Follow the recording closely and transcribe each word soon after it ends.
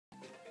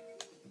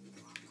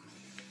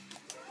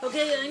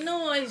Okay, I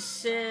know I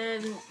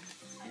said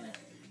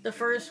the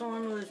first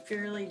one was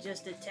purely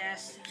just a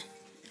test,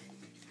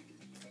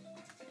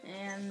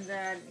 and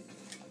that,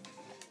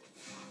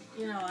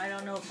 you know, I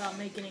don't know if I'll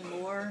make any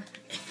more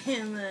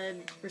in the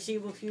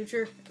foreseeable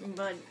future,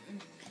 but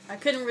I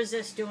couldn't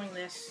resist doing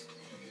this.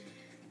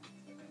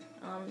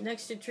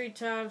 Next to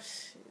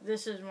Treetops,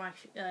 this is my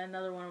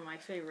another one of my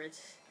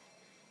favorites,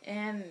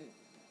 and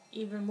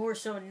even more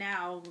so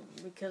now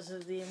because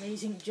of the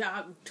amazing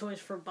job Toys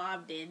for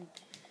Bob did.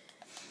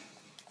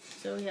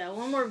 So yeah,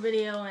 one more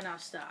video and I'll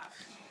stop.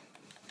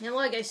 And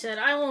like I said,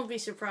 I won't be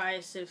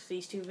surprised if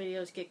these two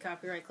videos get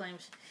copyright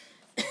claims.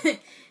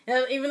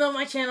 Even though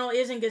my channel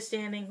is in good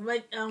standing.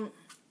 But,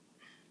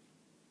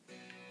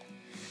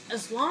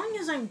 as long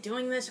as I'm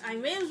doing this, I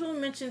may as well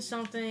mention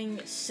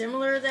something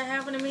similar that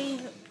happened to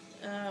me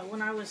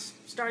when I was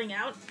starting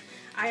out.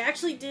 I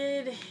actually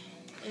did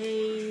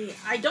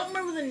I don't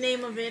remember the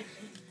name of it,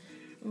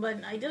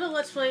 but I did a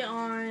Let's Play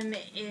on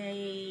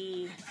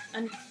a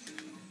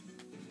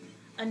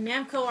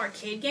Namco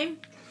arcade game.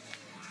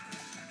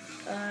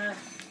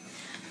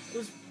 It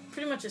was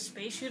pretty much a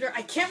space shooter.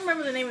 I can't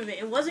remember the name of it.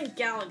 It wasn't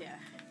Galaga.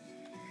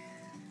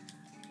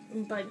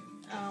 But,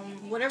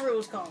 whatever it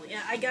was called.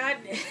 Yeah,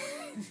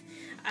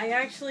 I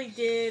actually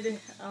did,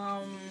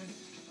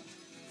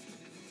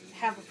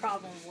 have a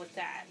problem with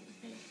that.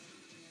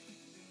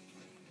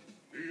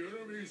 The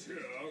enemies here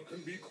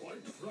can be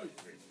quite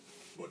frightening,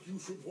 but you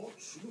should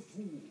watch the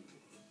fools.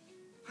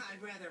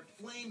 I'd rather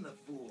flame the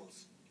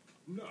fools.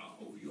 Now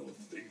you're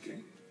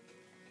thinking.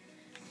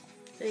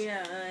 So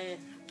yeah,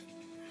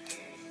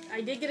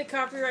 I did get a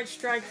copyright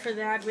strike for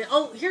that.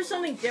 Oh, here's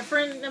something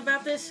different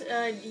about this.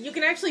 You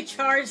can actually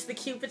charge the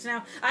Cupids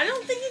now. I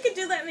don't think you could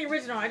do that in the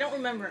original. I don't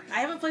remember.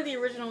 I haven't played the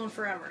original one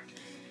forever.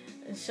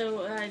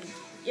 So,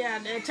 yeah,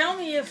 tell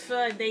me if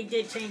they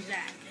did change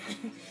that.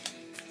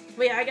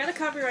 But yeah, I got a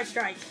copyright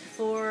strike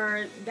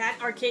for that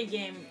arcade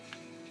game,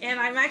 and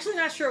I'm actually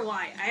not sure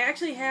why. I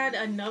actually had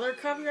another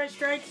copyright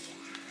strike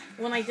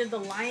when I did the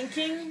Lion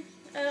King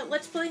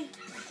Let's Play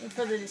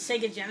for the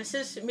Sega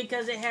Genesis,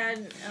 because it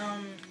had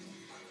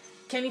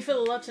Can You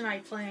Feel the Love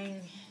Tonight playing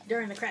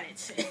during the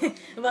credits.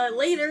 But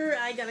later,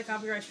 I got a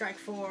copyright strike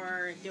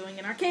for doing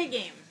an arcade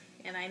game,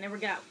 and I never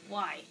got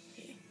why.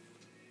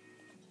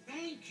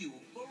 Thank you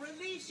for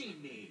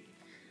releasing me.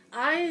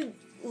 I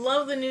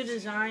love the new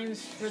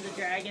designs for the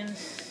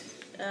dragons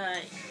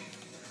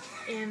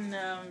in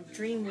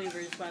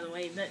Dreamweavers, by the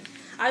way.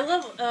 I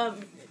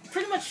love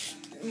pretty much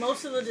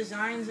most of the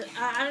designs.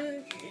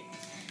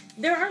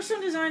 There are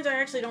some designs I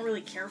actually don't really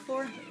care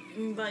for,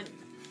 but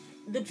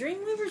the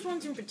Dreamweavers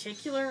ones in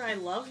particular I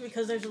love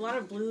because there's a lot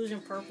of blues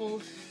and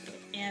purples,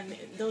 and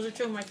those are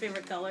two of my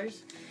favorite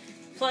colors.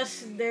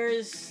 Plus,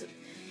 there's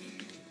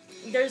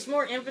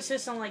more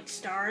emphasis on like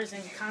stars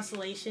and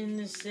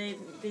constellations.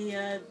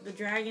 The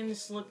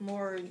dragons look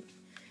more.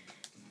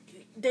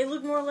 They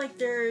look more like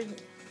they're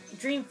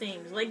dream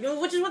themes,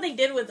 which is what they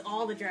did with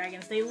all the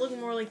dragons. They look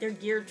more like they're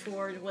geared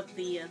toward what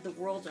the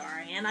worlds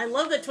are, and I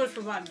love that Toys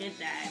for Bob did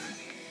that.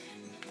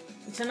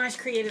 It's a nice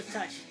creative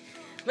touch,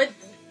 but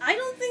I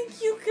don't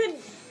think you could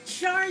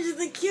charge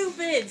the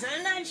Cupids.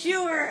 I'm not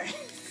sure.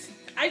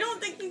 I don't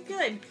think you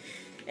could,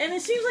 and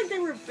it seems like they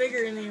were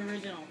bigger in the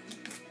original.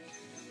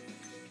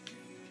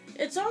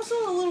 It's also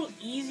a little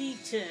easy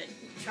to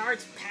charge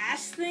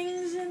past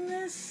things in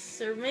this,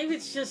 or maybe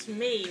it's just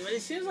me, but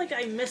it seems like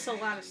I miss a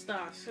lot of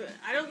stuff.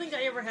 I don't think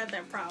I ever had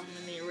that problem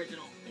in the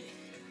original.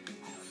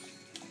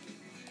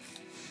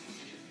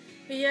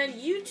 But yeah,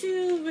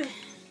 YouTube,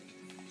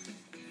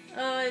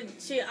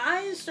 see,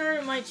 I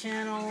started my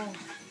channel,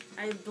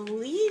 I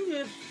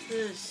believe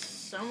the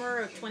summer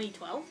of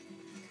 2012,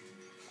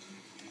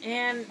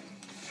 and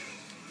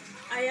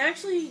I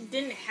actually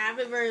didn't have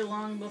it very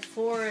long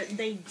before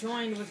they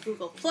joined with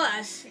Google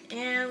Plus,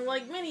 and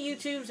like many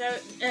YouTubers,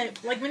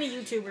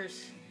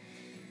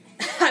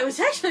 I was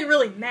actually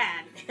really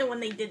mad when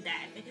they did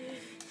that.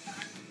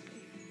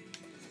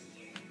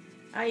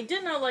 I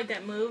did not like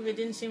that move. It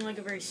didn't seem like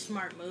a very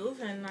smart move,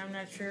 and I'm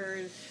not sure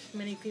if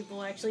many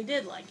people actually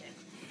did like it.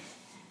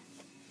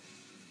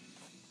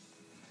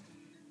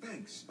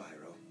 Thanks,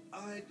 Spyro.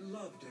 I'd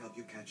love to help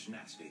you catch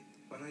Nasty,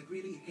 but I'd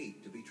really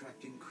hate to be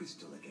trapped in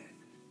Crystal again.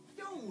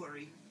 Don't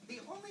worry. The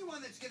only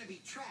one that's going to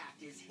be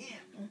trapped is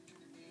him.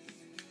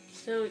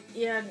 So,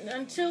 yeah,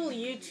 until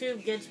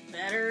YouTube gets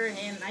better,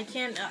 and I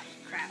can't...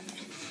 crap.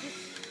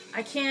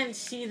 I can't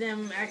see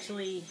them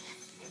actually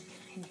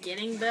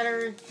getting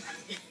better.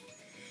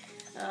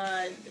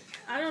 I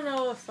don't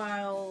know if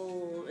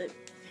I'll...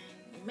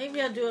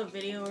 Maybe I'll do a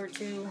video or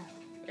two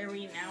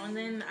every now and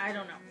then. I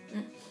don't know.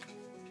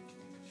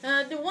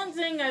 The one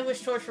thing I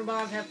wish Toys for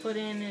Bob had put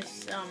in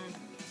is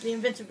the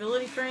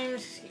invincibility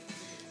frames.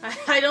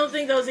 I don't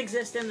think those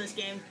exist in this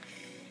game.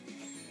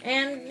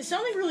 And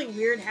something really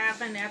weird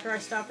happened after I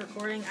stopped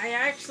recording. I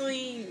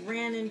actually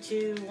ran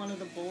into one of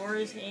the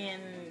boars in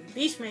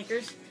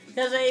Beastmakers,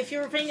 because if you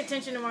were paying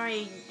attention to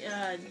my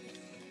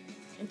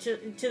to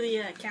the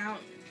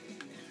account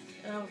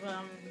of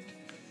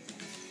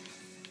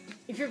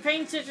if you're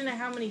paying attention to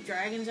how many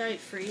dragons I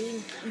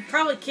freed, you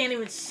probably can't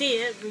even see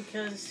it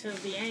because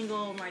of the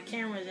angle my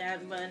camera's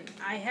at, but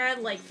I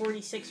had like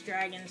 46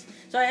 dragons.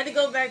 So I had to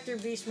go back through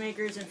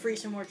Beastmakers and free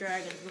some more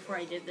dragons before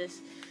I did this.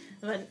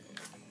 But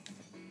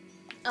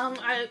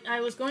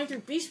I was going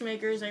through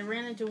Beastmakers, I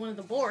ran into one of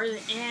the boars,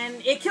 and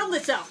it killed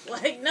itself.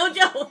 Like, no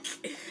joke.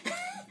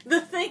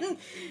 The thing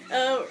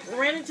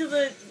ran into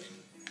the...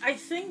 I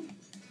think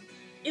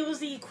it was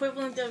the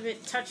equivalent of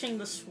it touching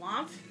the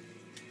swamp,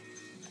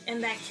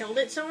 and that killed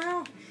it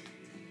somehow.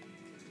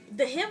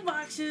 The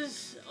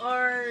hitboxes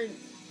are...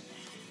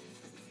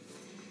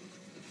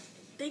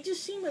 They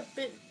just seem a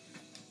bit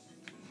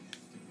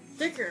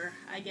thicker,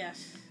 I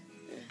guess.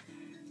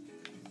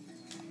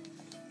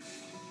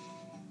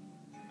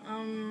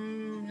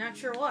 Not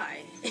sure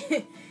why.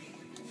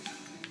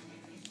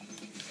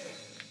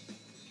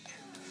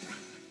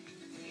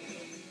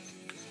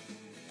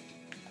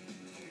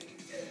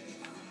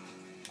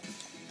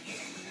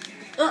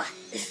 Ugh.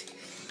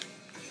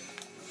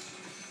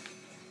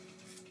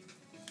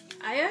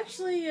 I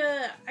actually,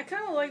 I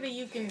kind of like that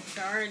you can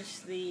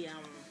charge the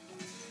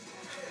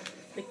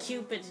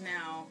cupids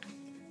now.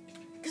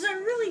 Because I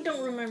really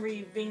don't remember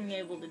you being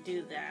able to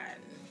do that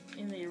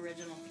in the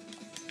original.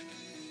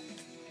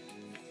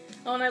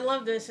 Oh, and I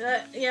love this.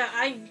 Yeah,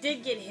 I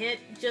did get hit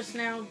just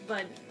now,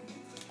 but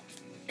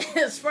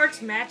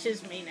Sparks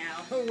matches me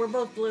now. We're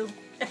both blue.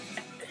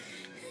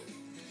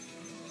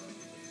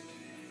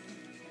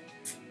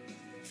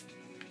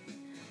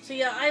 So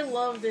yeah, I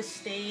love this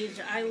stage.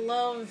 I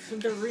love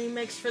the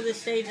remix for this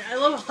stage. I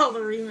love all the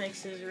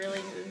remixes,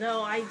 really.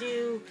 Though I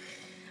do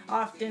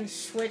often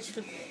switch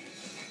with,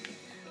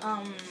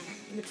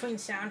 between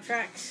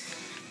soundtracks.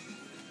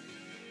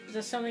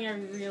 That's something I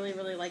really,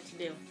 really like to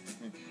do.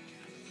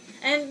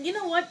 And you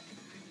know what?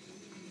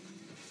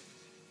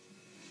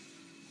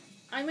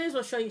 I may as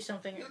well show you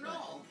something. You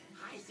know,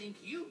 I think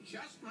you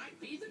just might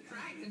be the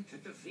dragon to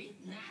defeat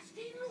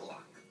Nasty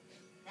Look.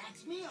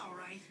 That's me, all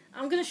right.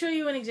 I'm going to show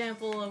you an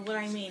example of what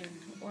I mean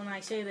when I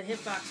say the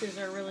hitboxes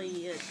are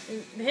really...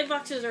 the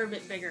hitboxes are a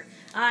bit bigger.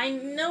 I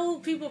know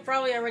people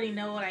probably already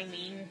know what I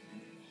mean.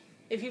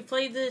 If you've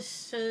played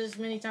this as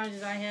many times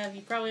as I have,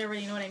 you probably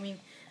already know what I mean.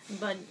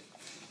 But,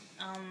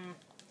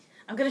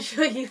 I'm going to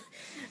show you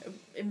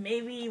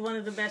maybe one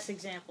of the best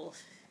examples.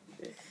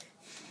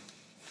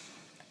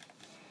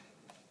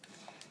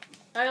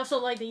 I also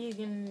like that you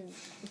can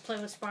play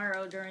with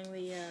Spyro during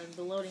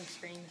the loading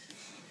screens.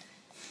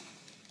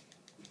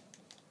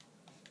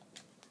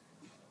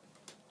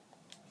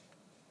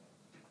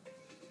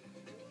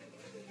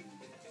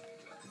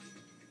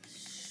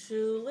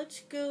 So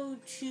let's go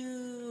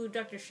to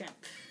Dr. Shemp.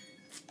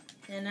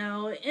 And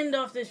I'll end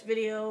off this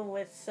video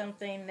with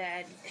something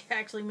that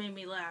actually made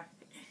me laugh.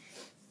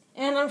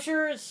 And I'm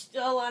sure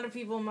a lot of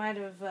people might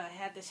have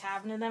had this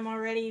happen to them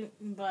already,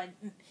 but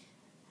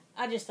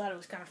I just thought it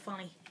was kind of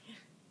funny.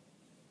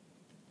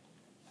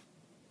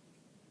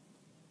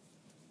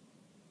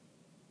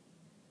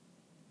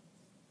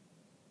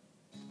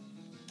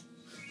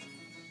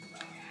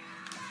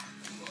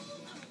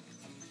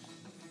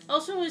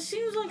 Also, it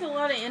seems like a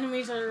lot of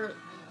enemies are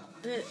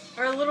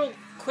a little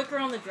quicker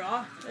on the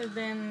draw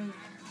than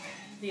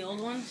the old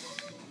ones.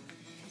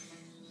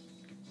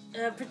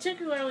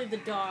 Particularly the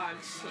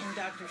dogs in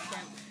Dr.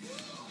 Shemp.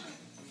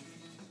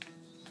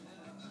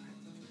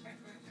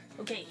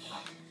 Okay.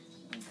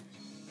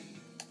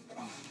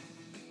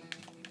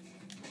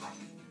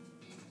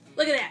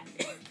 Look at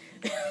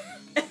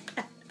that.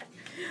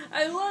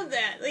 I love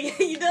that. Like,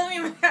 you don't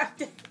even have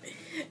to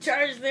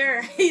charge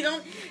there. You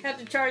don't have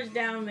to charge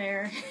down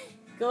there.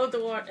 Go with the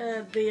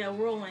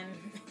whirlwind.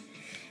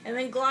 And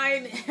then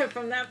glide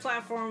from that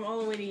platform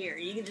all the way to here.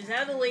 You can just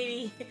have the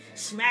lady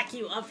smack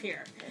you up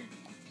here.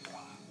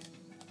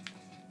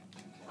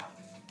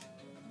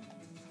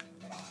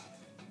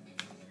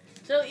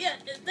 So, yeah,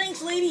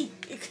 thanks, lady.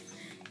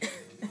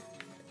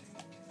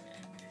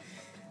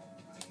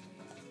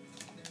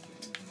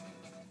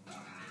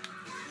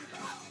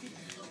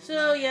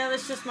 So, yeah,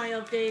 that's just my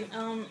update.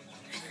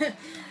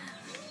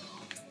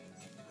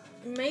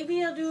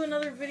 Maybe I'll do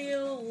another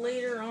video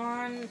later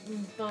on,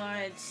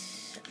 but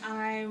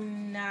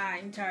I'm not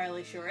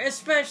entirely sure.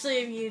 Especially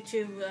if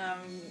YouTube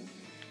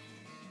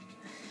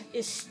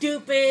is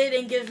stupid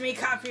and gives me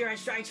copyright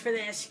strikes for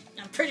this.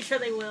 I'm pretty sure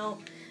they will.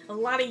 A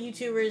lot of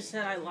YouTubers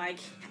that I like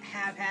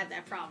have had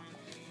that problem.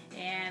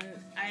 And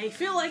I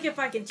feel like if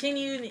I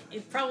continued,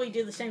 it'd probably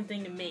do the same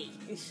thing to me.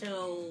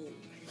 So,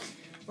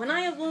 when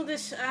I upload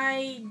this,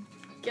 I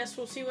guess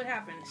we'll see what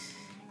happens.